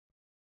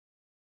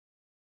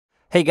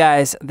Hey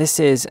guys, this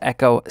is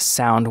Echo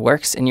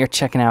Soundworks, and you're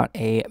checking out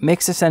a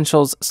Mix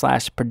Essentials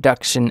 /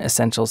 Production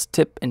Essentials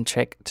tip and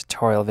trick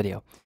tutorial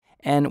video.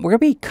 And we're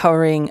going to be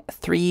covering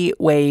 3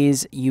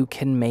 ways you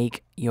can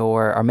make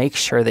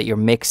sure that your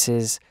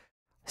mixes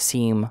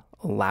seem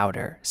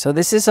louder. So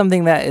this is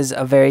something that is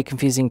a very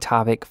confusing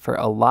topic for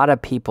a lot of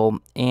people,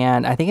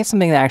 and I think it's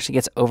something that actually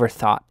gets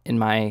overthought in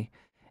my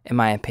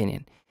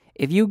opinion.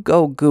 If you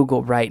go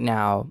Google right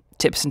now,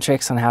 tips and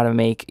tricks on how to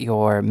make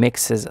your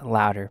mixes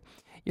louder,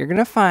 you're going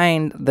to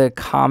find the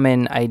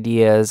common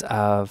ideas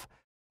of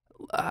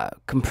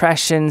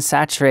compression,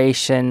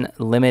 saturation,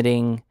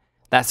 limiting,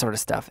 that sort of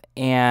stuff,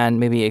 and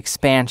maybe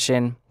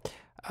expansion.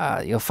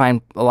 You'll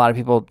find a lot of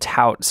people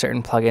tout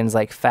certain plugins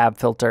like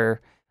FabFilter.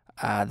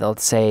 They'll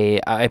say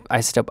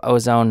Isotope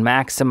Ozone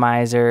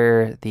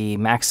Maximizer, the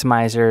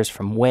maximizers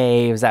from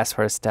Waves, that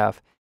sort of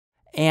stuff.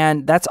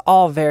 And that's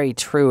all very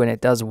true, and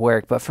it does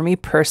work. But for me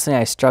personally,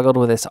 I struggled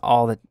with this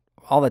all the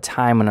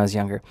time when I was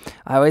younger.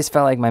 I always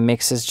felt like my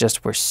mixes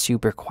just were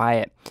super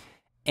quiet.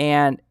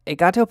 And it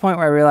got to a point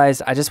where I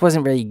realized I just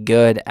wasn't really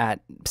good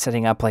at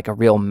setting up like a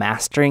real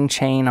mastering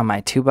chain on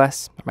my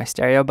 2-bus or my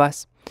stereo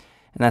bus.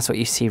 And that's what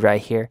you see right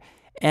here.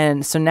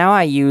 And so now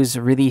I use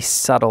really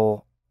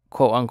subtle,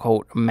 quote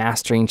unquote,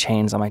 mastering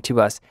chains on my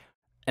 2-bus.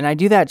 And I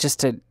do that just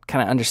to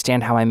kind of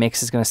understand how my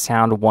mix is going to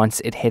sound once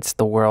it hits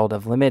the world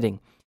of limiting.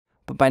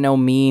 But by no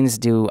means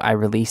do I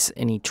release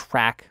any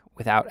track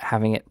without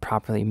having it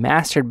properly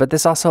mastered. But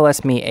this also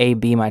lets me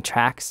A/B my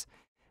tracks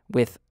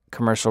with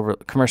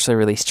commercially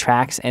released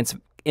tracks, and it's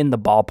in the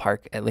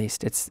ballpark at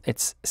least.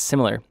 It's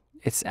similar.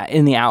 It's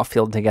in the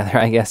outfield together,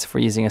 I guess, if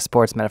we're using a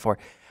sports metaphor.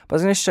 But I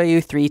was going to show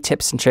you 3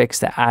 tips and tricks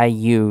that I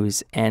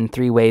use and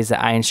 3 ways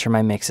that I ensure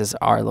my mixes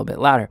are a little bit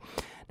louder.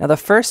 Now, the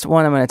first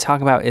one I'm going to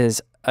talk about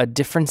is a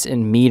difference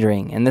in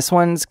metering, and this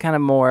one's kind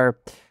of more.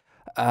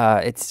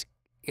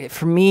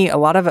 For me, a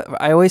lot of it,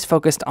 I always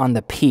focused on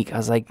the peak. I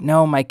was like,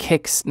 no, my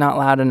kick's not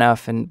loud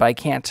enough, but I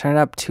can't turn it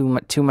up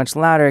too much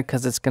louder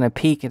because it's going to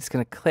peak, it's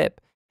going to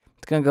clip.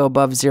 It's going to go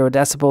above 0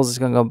 decibels, it's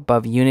going to go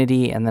above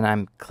unity, and then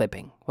I'm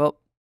clipping. Well,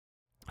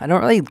 I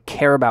don't really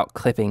care about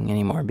clipping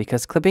anymore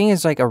because clipping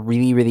is like a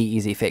really, really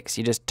easy fix.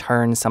 You just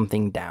turn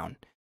something down,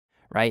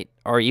 right?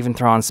 Or even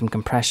throw on some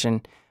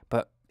compression.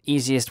 But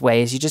easiest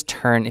way is you just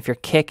turn, if your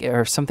kick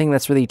or something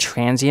that's really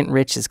transient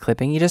rich is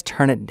clipping, you just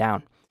turn it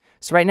down.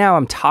 So right now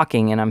I'm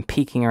talking and I'm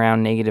peaking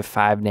around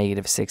 -5,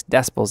 -6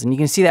 decibels. And you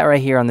can see that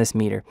right here on this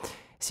meter.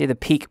 See the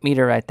peak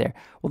meter right there.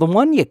 Well, the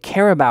one you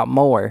care about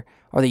more,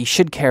 or that you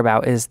should care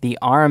about, is the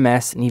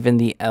RMS and even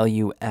the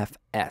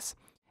LUFS.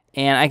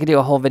 And I could do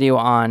a whole video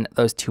on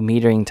those 2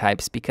 metering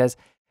types because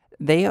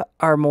they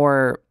are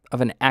more of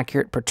an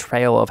accurate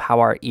portrayal of how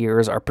our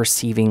ears are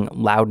perceiving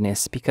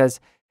loudness, because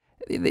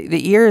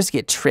the ears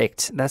get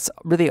tricked. That's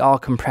really all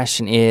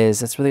compression is.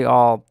 That's really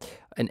all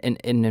an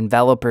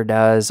enveloper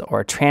does,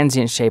 or a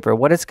transient shaper.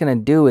 What it's going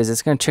to do is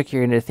it's going to trick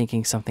you into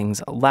thinking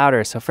something's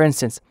louder. So for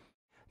instance,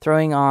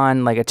 throwing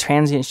on like a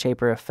transient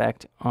shaper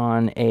effect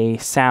on a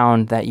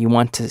sound that you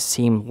want to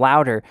seem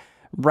louder,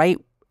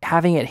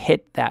 having it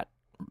hit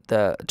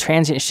the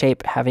transient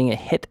shape, having it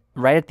hit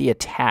right at the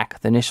attack,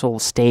 the initial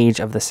stage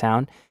of the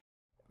sound,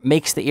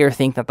 makes the ear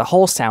think that the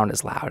whole sound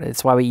is loud.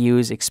 It's why we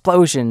use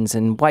explosions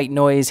and white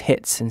noise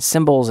hits and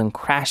cymbals and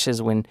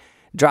crashes when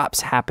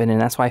drops happen, and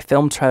that's why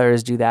film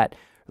trailers do that.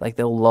 Like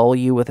they'll lull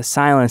you with a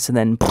silence, and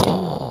then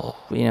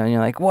and you're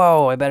like,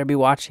 whoa, I better be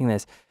watching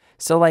this.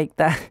 So like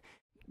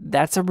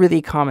that's a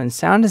really common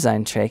sound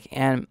design trick,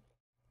 and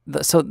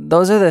so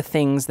those are the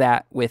things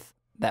that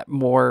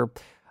more,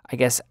 I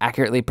guess,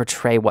 accurately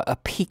portray what a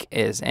peak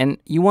is. And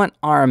you want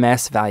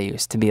RMS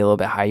values to be a little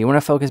bit higher. You want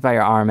to focus by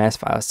your RMS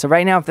values. So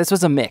right now, if this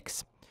was a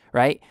mix,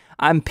 right,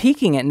 I'm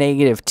peaking at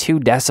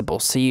 -2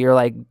 decibels. So you're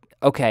like,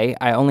 okay,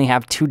 I only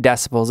have 2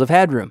 decibels of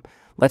headroom.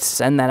 Let's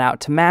send that out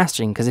to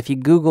mastering, because if you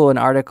Google an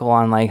article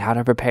on like how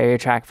to prepare your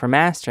track for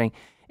mastering,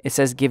 it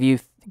says give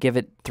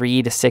it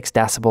 3 to 6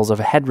 decibels of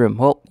a headroom.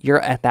 Well,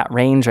 you're at that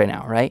range right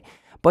now, right?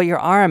 But your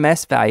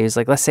RMS values,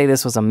 like let's say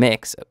this was a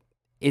mix,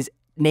 is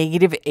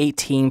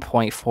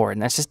 -18.4, and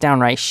that's just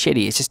downright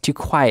shitty. It's just too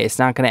quiet. It's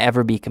not going to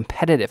ever be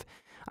competitive.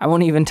 I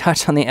won't even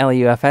touch on the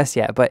LUFS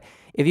yet, but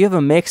if you have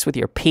a mix with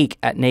your peak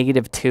at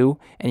 -2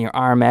 and your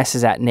RMS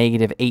is at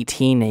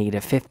 -18,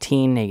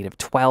 -15,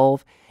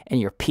 -12, and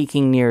you're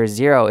peaking near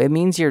 0, it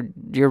means your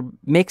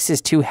mix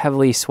is too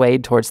heavily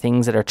swayed towards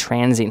things that are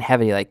transient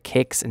heavy, like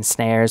kicks and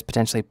snares,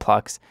 potentially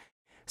plucks.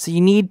 So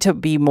you need to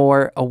be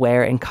more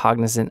aware and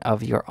cognizant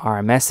of your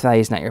RMS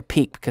values, not your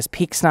peak, because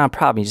peak's not a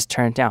problem. You just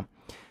turn it down.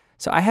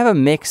 So I have a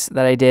mix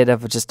that I did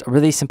of just a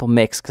really simple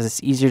mix because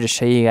it's easier to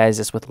show you guys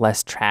this with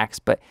less tracks,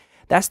 but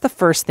that's the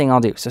first thing I'll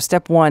do. So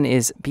step 1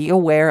 is be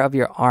aware of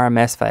your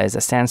RMS values.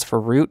 That stands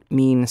for root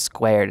mean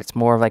squared. It's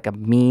more of like a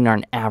mean or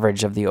an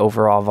average of the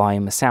overall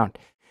volume of sound.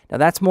 Now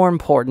that's more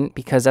important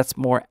because that's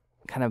more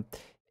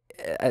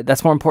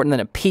important than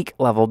a peak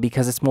level,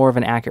 because it's more of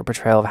an accurate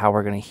portrayal of how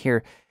we're going to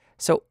hear.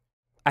 So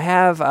I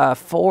have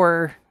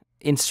 4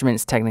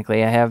 instruments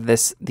technically. I have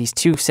these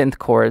two synth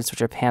chords,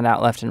 which are panned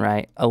out left and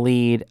right, a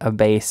lead, a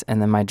bass,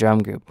 and then my drum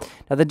group.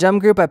 Now the drum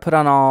group I put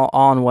on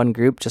all in one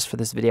group just for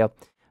this video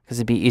because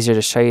it'd be easier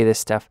to show you this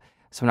stuff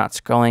so I'm not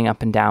scrolling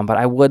up and down. But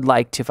I would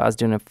like to, if I was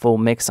doing a full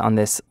mix on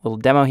this little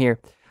demo here,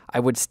 I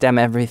would stem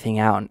everything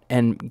out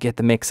and get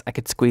the mix. I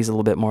could squeeze a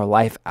little bit more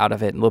life out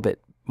of it, a little bit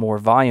more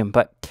volume.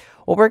 But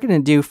what we're going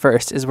to do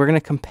first is we're going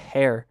to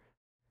compare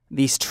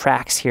these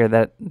tracks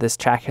here, this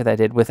track here that I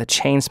did with a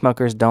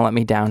Chainsmokers Don't Let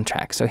Me Down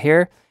track. So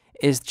here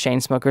is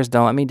Chainsmokers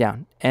Don't Let Me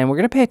Down. And we're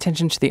going to pay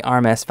attention to the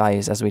RMS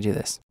values as we do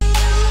this.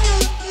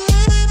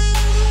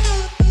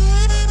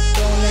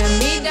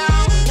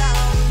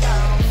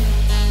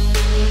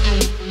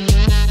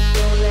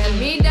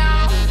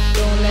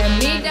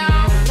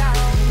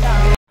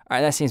 All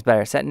right, that seems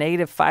better. It's at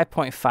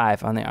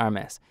 -5.5 on the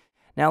RMS.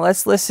 Now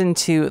let's listen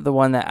to the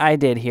one that I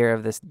did here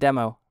of this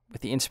demo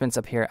with the instruments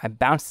up here. I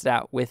bounced it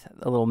out with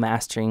a little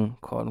mastering,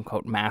 quote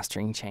unquote,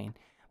 mastering chain.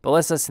 But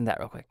let's listen to that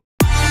real quick.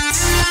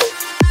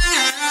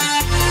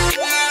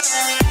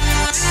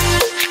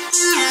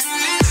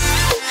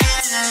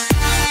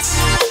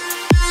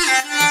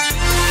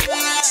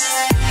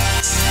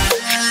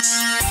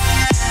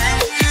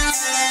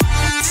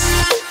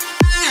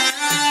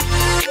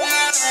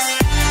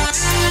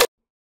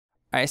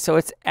 All right, so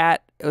it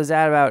was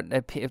at about,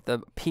 if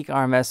the peak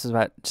RMS was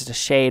about just a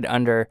shade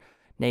under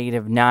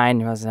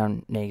 -9, it was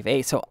around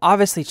 -8. So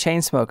obviously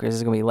Chainsmokers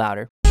is going to be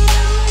louder.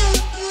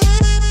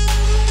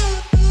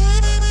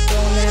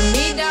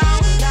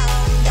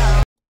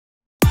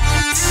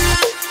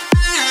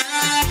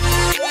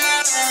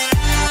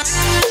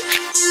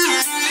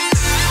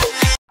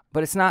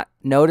 But it's not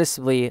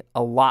noticeably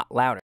a lot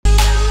louder.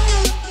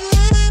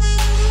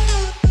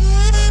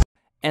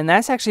 And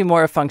that's actually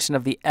more a function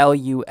of the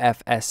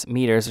LUFS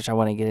meters, which I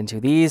want to get into.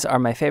 These are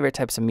my favorite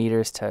types of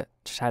meters to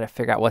try to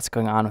figure out what's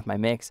going on with my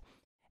mix.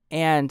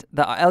 And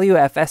the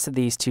LUFS of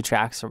these two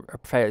tracks are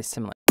fairly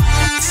similar.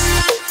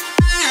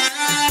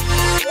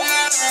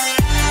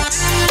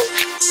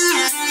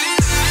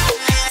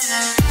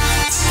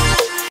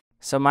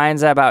 So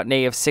mine's at about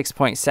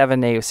 -6.7,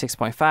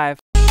 -6.5.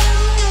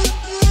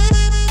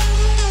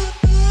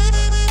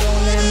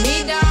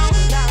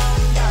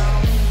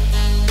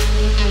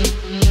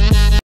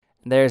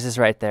 Theirs is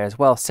right there as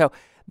well. So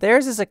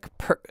theirs is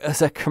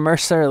a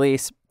commercial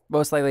release,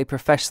 most likely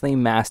professionally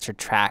mastered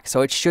track.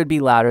 So it should be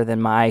louder than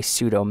my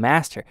pseudo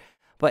master.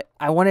 But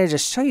I wanted to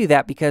just show you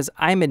that because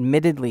I'm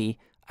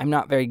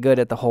not very good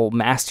at the whole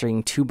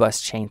mastering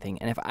 2-bus chain thing.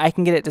 And if I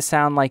can get it to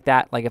sound like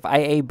that, like if I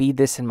A/B'd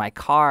this in my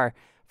car,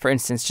 for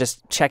instance,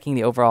 just checking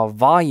the overall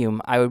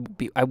volume, I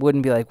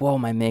wouldn't be like, whoa,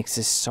 my mix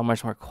is so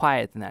much more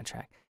quiet than that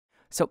track.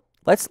 So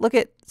let's look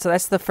at, so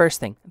that's the first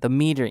thing, the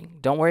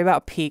metering. Don't worry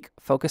about peak,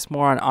 focus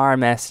more on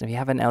RMS. And if you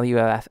have an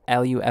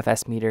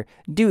LUFS meter,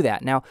 do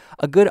that. Now,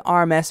 a good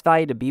RMS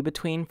value to be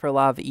between for a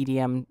lot of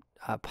EDM,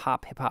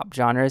 pop, hip-hop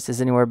genres is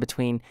anywhere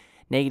between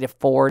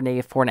 -4,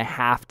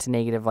 -4.5 to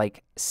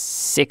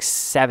 -6,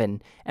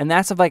 7. And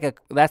that's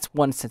that's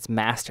once it's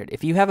mastered.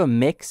 If you have a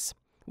mix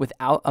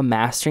without a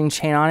mastering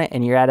chain on it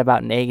and you're at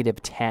about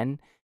 -10,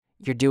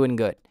 you're doing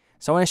good.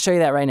 So I want to show you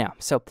that right now.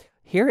 So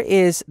here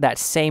is that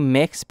same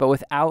mix, but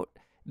without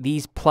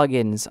these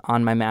plugins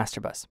on my master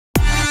bus.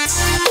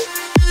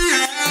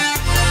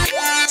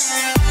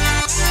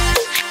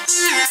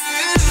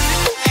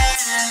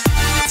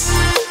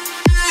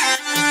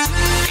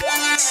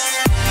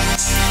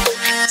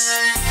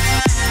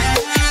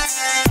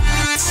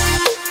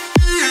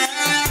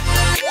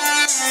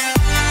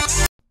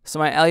 So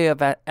my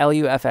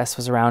LUFS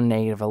was around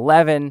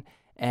 -11,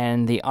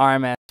 and the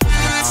RMS was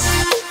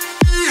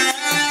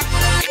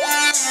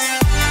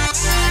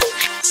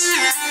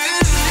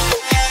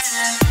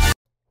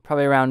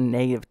probably around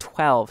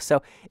 -12.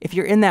 So if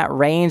you're in that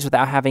range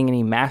without having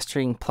any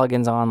mastering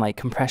plugins on, like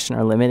compression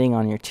or limiting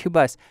on your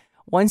 2-bus,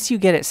 once you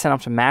get it set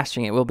up to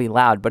mastering, it will be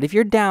loud. But if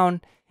you're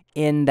down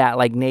in that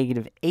like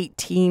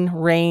 -18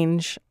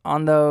 range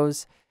on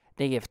those,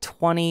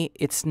 -20,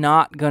 it's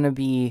going to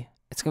be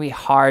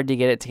hard to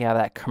get it to have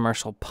that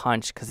commercial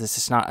punch because it's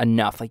just not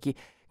enough. Like you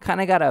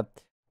kind of got to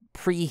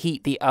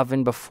preheat the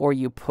oven before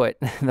you put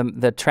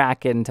the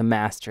track in to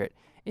master it,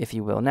 if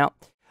you will. Now,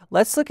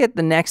 let's look at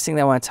the next thing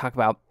that I want to talk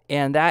about,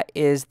 and that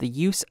is the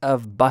use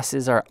of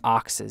buses or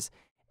auxes.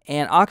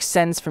 And aux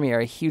sends for me are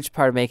a huge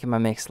part of making my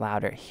mix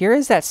louder. Here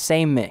is that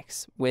same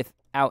mix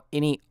without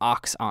any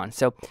aux on.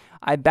 So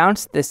I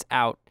bounced this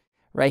out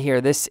right here.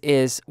 This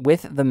is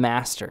with the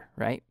master,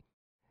 right?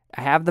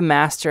 I have the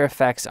master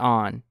effects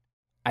on.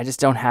 I just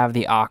don't have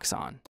the aux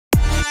on.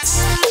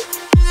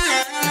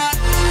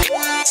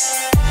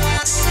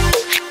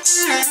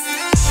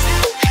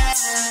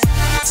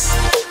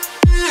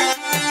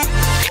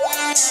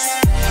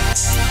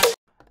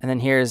 And then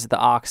here's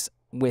the aux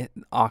with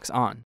aux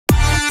on.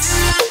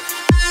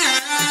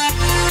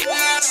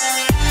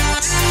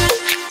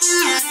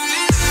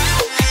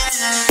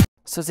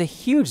 So it's a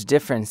huge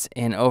difference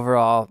in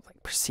overall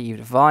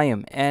perceived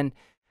volume. And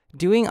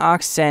doing aux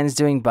sends,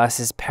 doing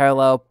buses,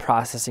 parallel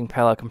processing,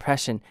 parallel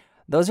compression,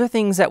 those are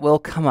things that will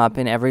come up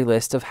in every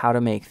list of how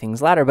to make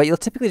things louder, but you'll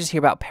typically just hear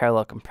about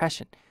parallel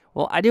compression.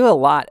 Well, I do a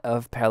lot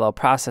of parallel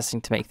processing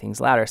to make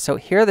things louder. So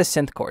here are the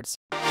synth chords.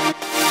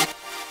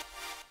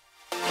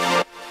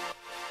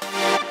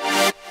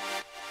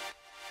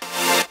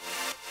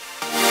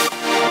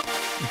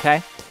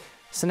 Okay,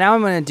 so now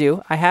I'm going to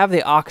do, I have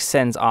the aux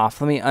sends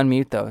off. Let me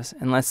unmute those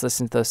and let's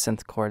listen to those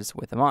synth chords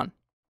with them on.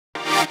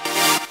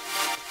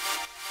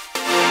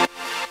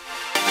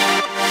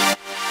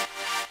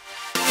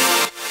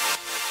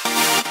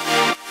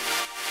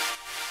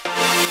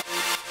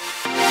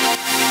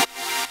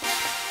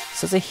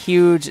 So it's a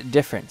huge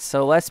difference.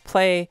 So let's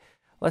play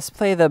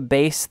the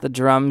bass, the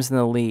drums, and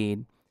the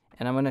lead,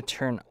 and I'm going to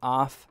turn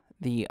off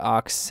the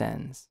aux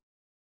sends.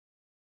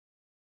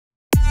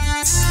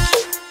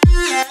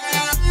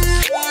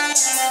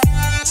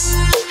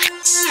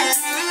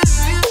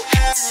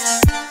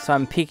 So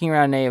I'm peaking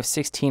around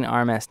 -16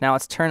 RMS. Now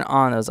let's turn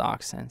on those aux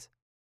sends.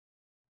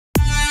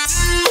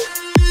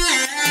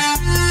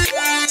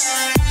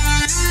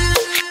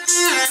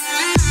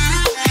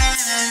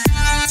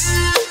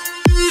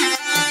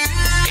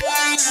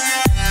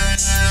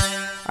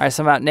 All right,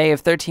 so I'm about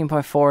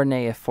 -13.4,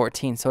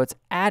 -14. So it's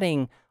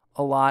adding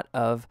a lot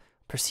of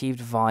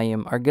perceived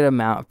volume, or a good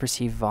amount of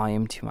perceived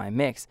volume to my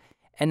mix.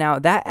 And now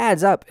that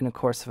adds up in the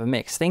course of a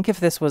mix. Think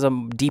if this was a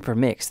deeper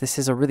mix. This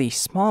is a really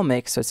small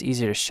mix, so it's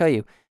easier to show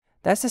you.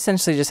 That's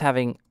essentially just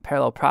having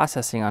parallel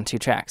processing on 2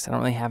 tracks. I don't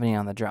really have any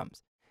on the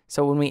drums.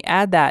 So when we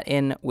add that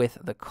in with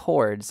the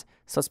chords,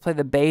 so let's play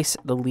the bass,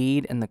 the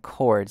lead, and the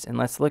chords, and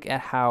let's look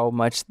at how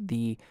much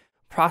the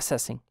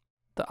processing,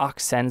 the aux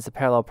sends, the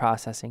parallel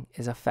processing,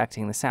 is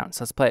affecting the sound.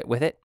 So let's play it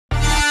with it.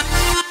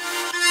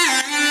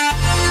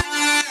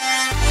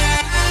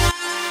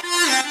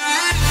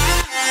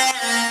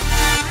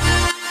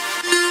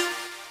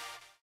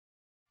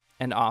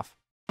 And off.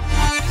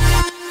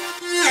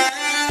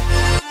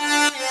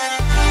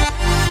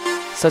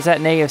 So it's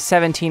at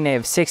 -17,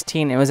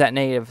 -16. It was at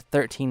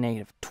 -13,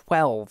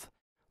 -12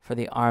 for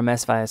the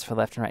RMS values for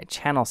left and right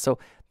channels. So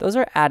those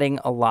are adding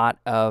a lot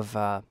of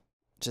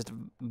just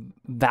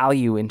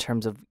value in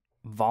terms of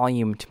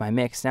volume to my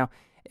mix. Now,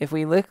 if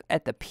we look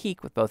at the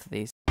peak with both of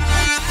these,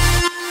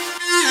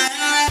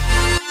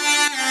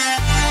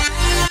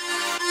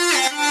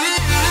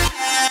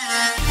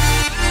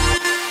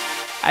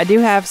 I do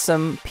have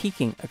some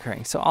peaking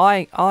occurring. So all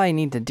I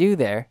need to do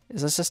there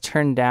is let's just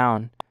turn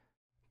down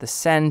the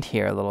send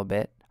here a little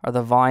bit, or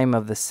the volume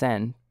of the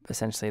send,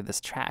 essentially of this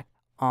track,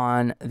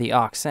 on the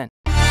aux send.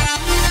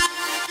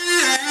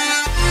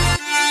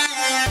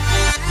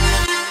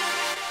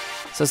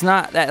 So it's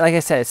not that, like I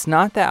said, it's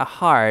not that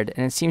hard,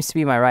 and it seems to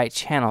be my right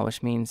channel,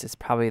 which means it's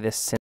probably this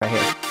synth right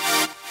here.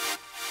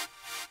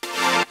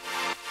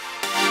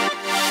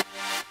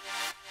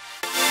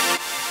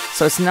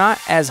 So it's not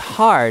as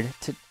hard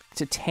to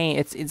tame.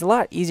 It's a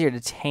lot easier to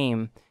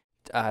tame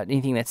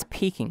anything that's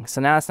peaking. So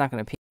now it's not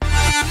going to peak.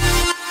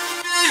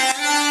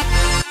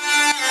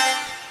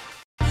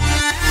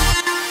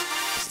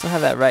 Still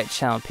have that right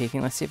channel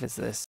peaking. Let's see if it's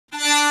this.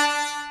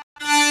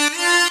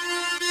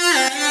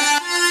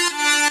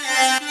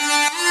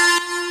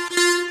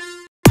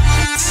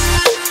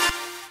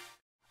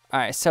 All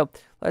right, so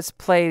let's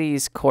play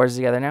these chords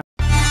together now.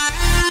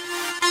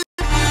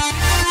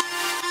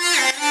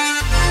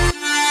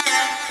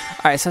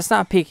 All right, so it's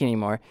not peaking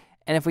anymore.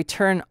 And if we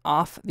turn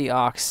off the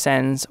aux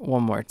sends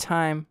one more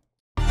time,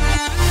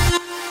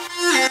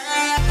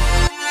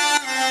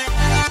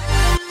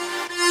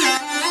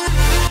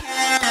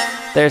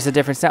 there's a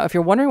difference. Now, if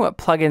you're wondering what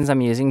plugins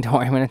I'm using, don't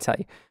worry, I'm going to tell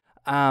you.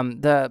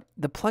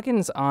 The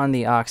plugins on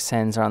the aux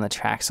sends are on the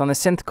track. So on the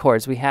synth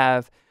chords, we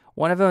have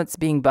one of them that's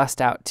being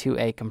bussed out to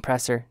a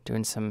compressor,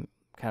 doing some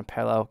kind of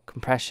parallel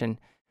compression.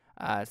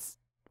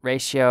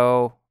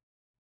 Ratio.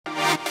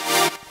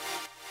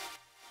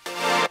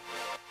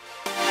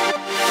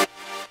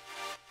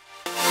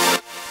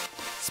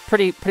 It's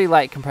pretty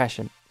light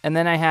compression. And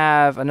then I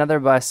have another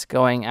bus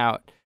going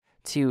out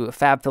to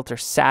FabFilter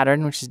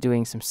Saturn, which is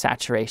doing some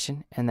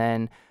saturation, and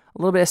then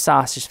a little bit of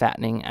sausage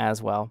fattening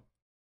as well.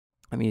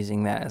 I'm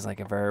using that as like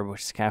a verb,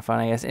 which is kind of fun,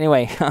 I guess.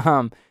 Anyway,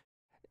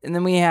 and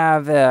then we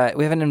have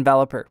an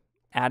enveloper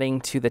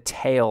adding to the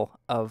tail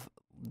of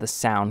the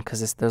sound,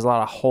 because there's a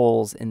lot of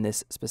holes in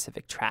this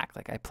specific track.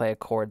 Like I play a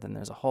chord, then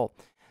there's a hole.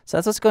 So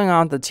that's what's going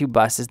on with the 2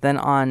 buses. Then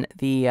on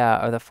the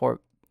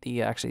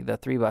the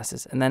 3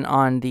 buses, and then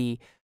on the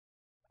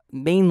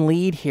main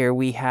lead here,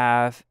 we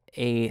have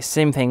a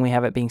same thing. We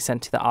have it being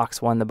sent to the aux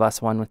 1, the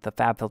bus 1 with the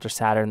FabFilter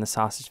Saturn, the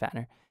sausage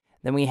fattener.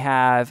 Then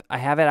I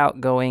have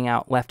it going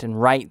out left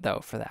and right though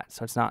for that,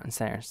 so it's not in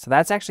center. So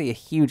that's actually a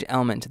huge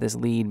element to this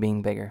lead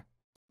being bigger.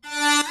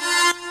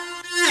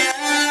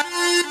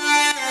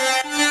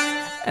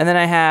 And then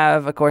I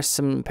have, of course,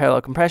 some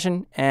parallel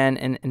compression and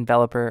an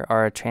enveloper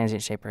or a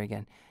transient shaper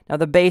again. Now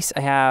the bass,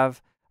 I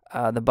have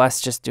the bus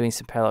just doing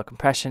some parallel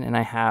compression, and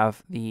I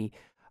have the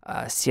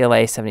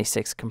CLA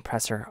 76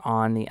 compressor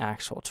on the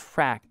actual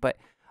track. But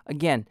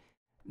again,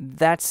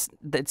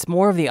 it's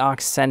more of the aux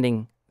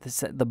sending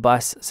the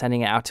bus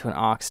sending it out to an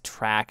aux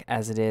track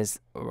as it is,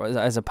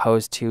 as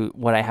opposed to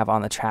what I have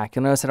on the track.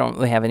 You'll notice I don't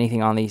really have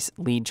anything on these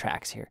lead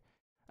tracks here.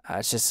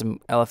 It's just some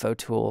LFO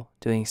tool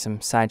doing some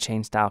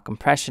sidechain style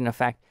compression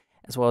effect,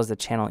 as well as the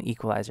channel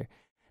equalizer.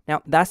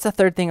 Now, that's the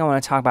third thing I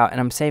want to talk about, and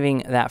I'm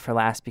saving that for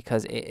last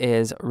because it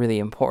is really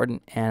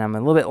important, and I'm a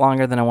little bit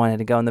longer than I wanted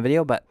to go in the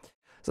video, but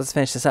so let's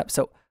finish this up.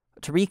 So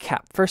to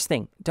recap, first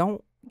thing,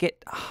 don't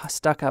get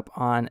stuck up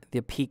on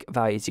the peak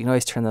values. You can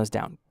always turn those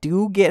down.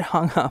 Do get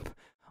hung up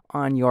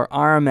on your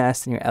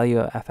RMS and your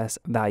LUFS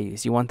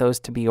values. You want those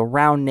to be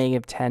around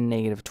 -10,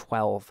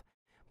 -12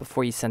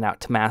 before you send out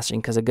to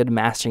mastering, because a good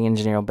mastering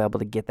engineer will be able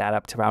to get that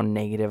up to around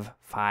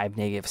 -5,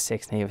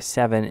 -6,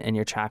 -7, and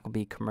your track will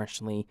be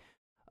commercially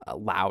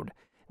loud.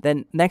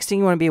 Then next thing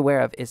you want to be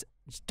aware of is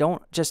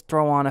don't just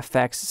throw on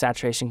effects,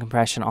 saturation,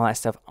 compression, all that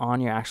stuff on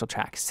your actual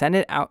track. Send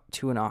it out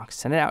to an aux,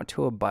 send it out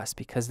to a bus,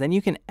 because then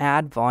you can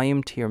add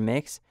volume to your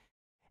mix,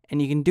 and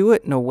you can do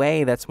it in a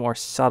way that's more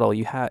subtle.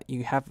 You're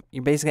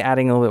basically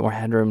adding a little bit more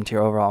headroom to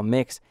your overall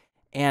mix,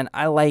 and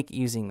I like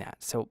using that.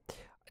 So I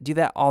do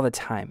that all the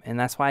time, and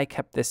that's why I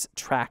kept this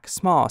track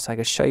small, so I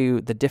could show you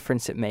the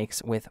difference it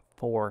makes with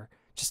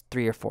just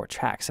 3 or 4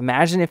 tracks.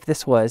 Imagine if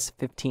this was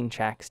 15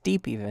 tracks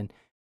deep even.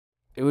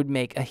 It would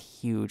make a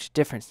huge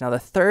difference. Now, the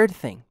third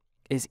thing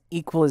is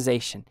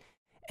equalization.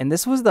 And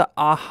this was the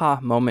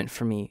aha moment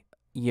for me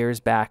years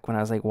back when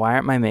I was like, why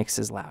aren't my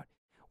mixes loud?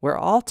 We're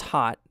all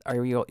taught,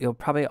 or you'll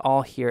probably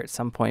all hear at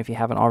some point if you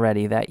haven't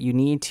already, that you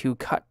need to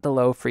cut the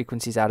low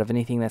frequencies out of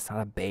anything that's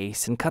not a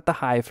bass and cut the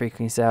high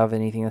frequencies out of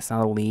anything that's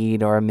not a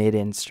lead or a mid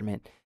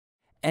instrument.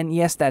 And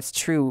yes, that's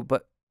true,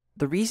 but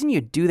the reason you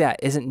do that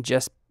isn't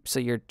just so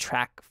your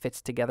track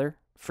fits together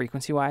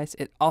frequency-wise.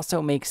 It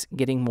also makes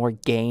getting more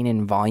gain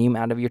and volume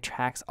out of your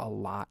tracks a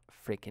lot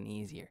freaking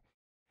easier.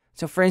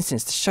 So for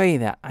instance, to show you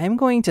that, I'm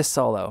going to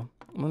solo.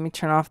 Let me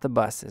turn off the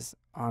buses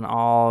on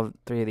all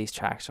 3 of these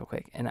tracks real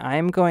quick. And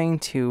I'm going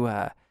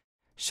to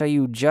show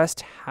you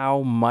just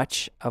how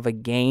much of a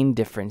gain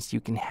difference you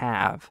can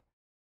have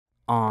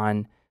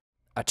on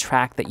a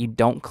track that you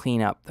don't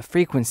clean up the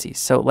frequencies.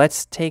 So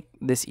let's take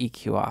this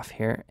EQ off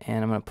here,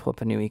 and I'm going to pull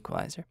up a new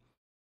equalizer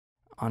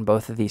on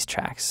both of these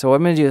tracks. So what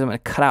I'm going to do is I'm going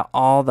to cut out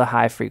all the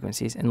high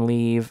frequencies and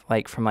leave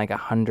from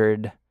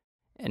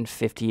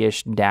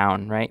 150-ish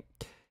down, right?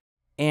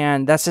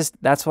 And that's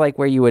like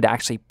where you would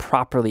actually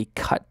properly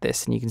cut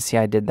this. And you can see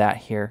I did that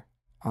here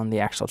on the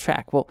actual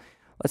track. Well,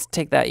 let's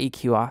take that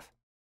EQ off,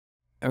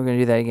 and we're going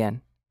to do that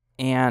again.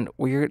 And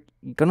we're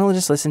going to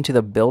just listen to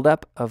the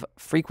buildup of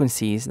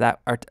frequencies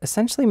that are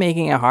essentially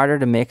making it harder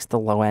to mix the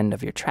low end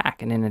of your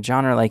track. And in a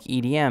genre like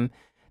EDM,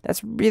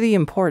 that's really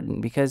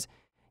important because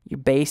your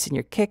bass and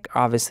your kick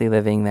are obviously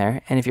living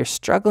there. And if you're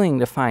struggling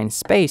to find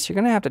space, you're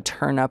going to have to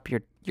turn up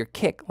your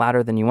kick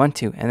louder than you want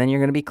to. And then you're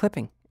going to be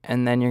clipping.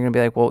 And then you're going to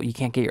be like, well, you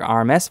can't get your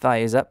RMS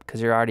values up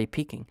because you're already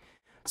peaking.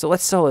 So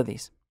let's solo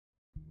these.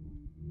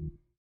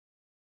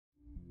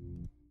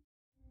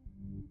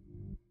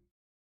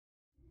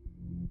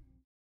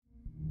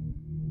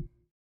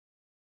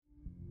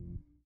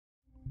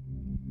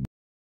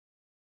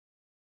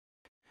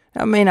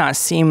 Now, it may not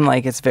seem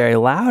like it's very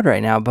loud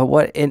right now,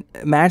 but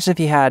imagine if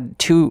you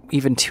had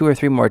even two or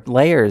three more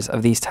layers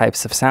of these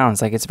types of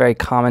sounds. Like, it's very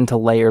common to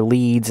layer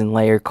leads and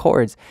layer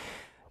chords.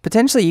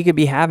 Potentially, you could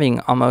be having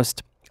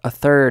almost a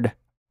third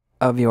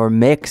of your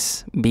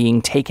mix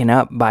being taken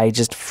up by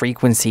just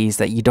frequencies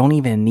that you don't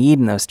even need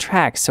in those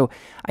tracks. So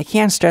I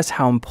can't stress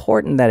how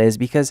important that is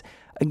because,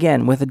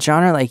 again, with a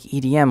genre like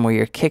EDM, where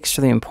your kick's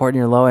really important,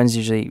 your low end's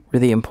usually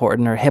really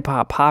important, or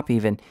hip-hop, pop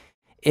even,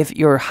 if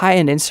your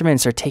high-end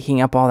instruments are taking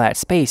up all that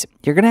space,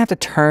 you're going to have to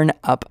turn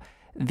up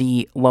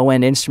the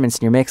low-end instruments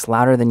in your mix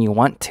louder than you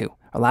want to,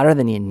 or louder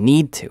than you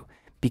need to,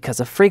 because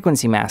of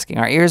frequency masking.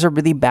 Our ears are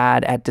really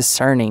bad at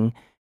discerning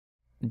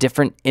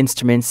different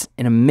instruments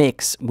in a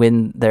mix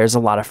when there's a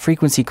lot of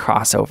frequency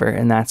crossover,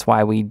 and that's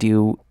why we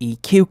do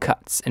EQ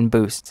cuts and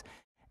boosts.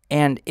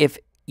 And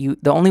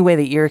the only way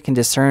the ear can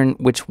discern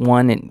which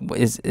one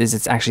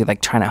it's actually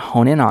like trying to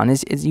hone in on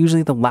is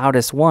usually the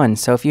loudest one.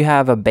 So if you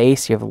have a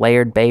bass, you have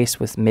layered bass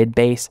with mid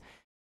bass,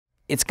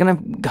 it's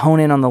going to hone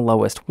in on the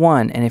lowest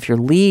one. And if your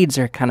leads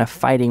are kind of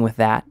fighting with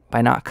that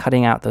by not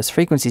cutting out those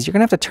frequencies, you're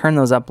going to have to turn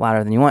those up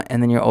louder than you want.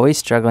 And then you're always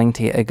struggling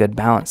to get a good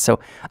balance. So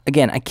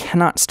again, I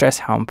cannot stress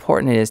how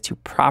important it is to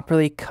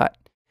properly cut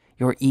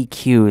your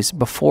EQs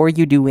before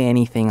you do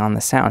anything on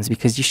the sounds,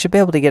 because you should be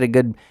able to get a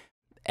good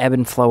ebb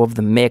and flow of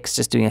the mix,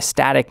 just doing a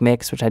static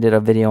mix, which I did a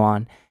video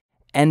on,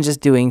 and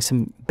just doing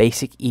some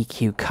basic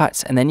EQ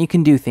cuts. And then you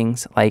can do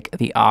things like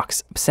the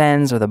aux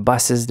sends or the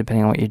buses,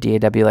 depending on what your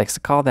DAW likes to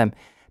call them,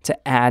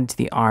 to add to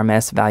the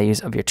RMS values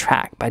of your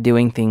track by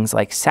doing things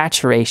like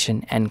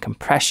saturation and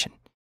compression,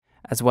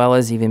 as well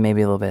as even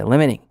maybe a little bit of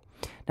limiting.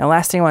 Now,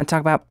 last thing I want to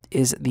talk about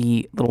is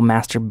the little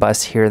master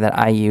bus here that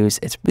I use.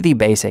 It's really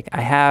basic.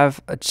 I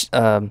have,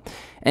 and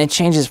it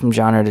changes from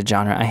genre to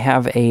genre. I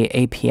have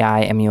a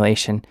API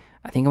emulation.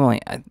 I think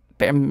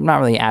I'm not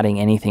really adding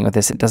anything with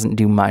this. It doesn't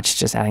do much,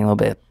 just adding a little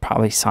bit of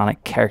probably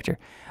sonic character.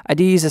 I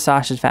do use a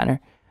sausage fattener.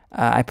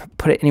 I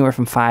put it anywhere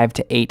from 5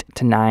 to 8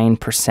 to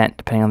 9%,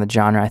 depending on the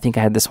genre. I think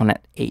I had this one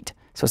at 8.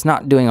 So it's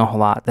not doing a whole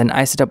lot. Then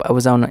iZotope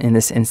Ozone in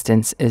this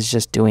instance is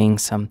just doing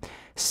some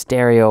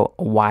stereo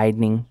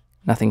widening,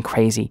 nothing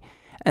crazy.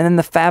 And then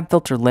the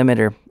FabFilter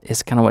limiter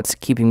is kind of what's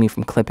keeping me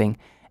from clipping.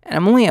 And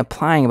I'm only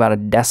applying about a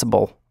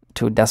decibel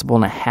to a decibel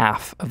and a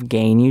half of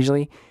gain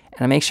usually.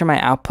 And I make sure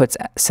my output's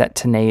set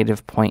to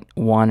 -0.1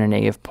 or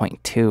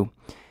 -0.2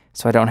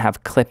 so I don't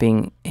have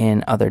clipping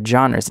in other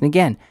genres. And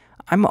again,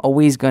 I'm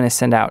always going to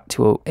send out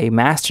to a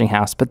mastering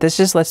house, but this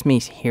just lets me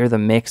hear the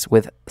mix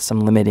with some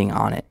limiting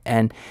on it.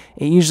 And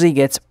it usually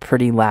gets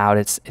pretty loud.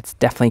 It's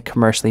definitely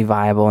commercially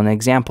viable. An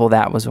example of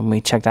that was when we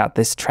checked out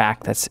this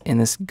track that's in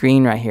this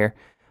green right here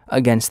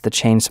against the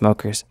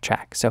Chainsmokers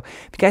track. So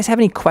if you guys have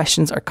any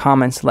questions or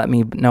comments, let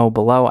me know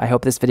below. I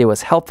hope this video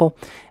was helpful.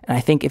 And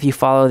I think if you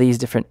follow these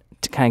different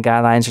kind of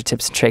guidelines or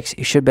tips and tricks,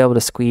 you should be able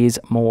to squeeze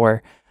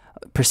more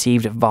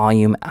perceived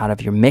volume out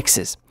of your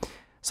mixes.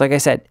 So like I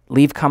said,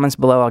 leave comments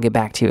below. I'll get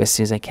back to you as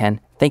soon as I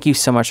can. Thank you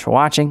so much for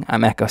watching.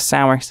 I'm Echo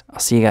Soundworks. I'll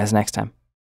see you guys next time.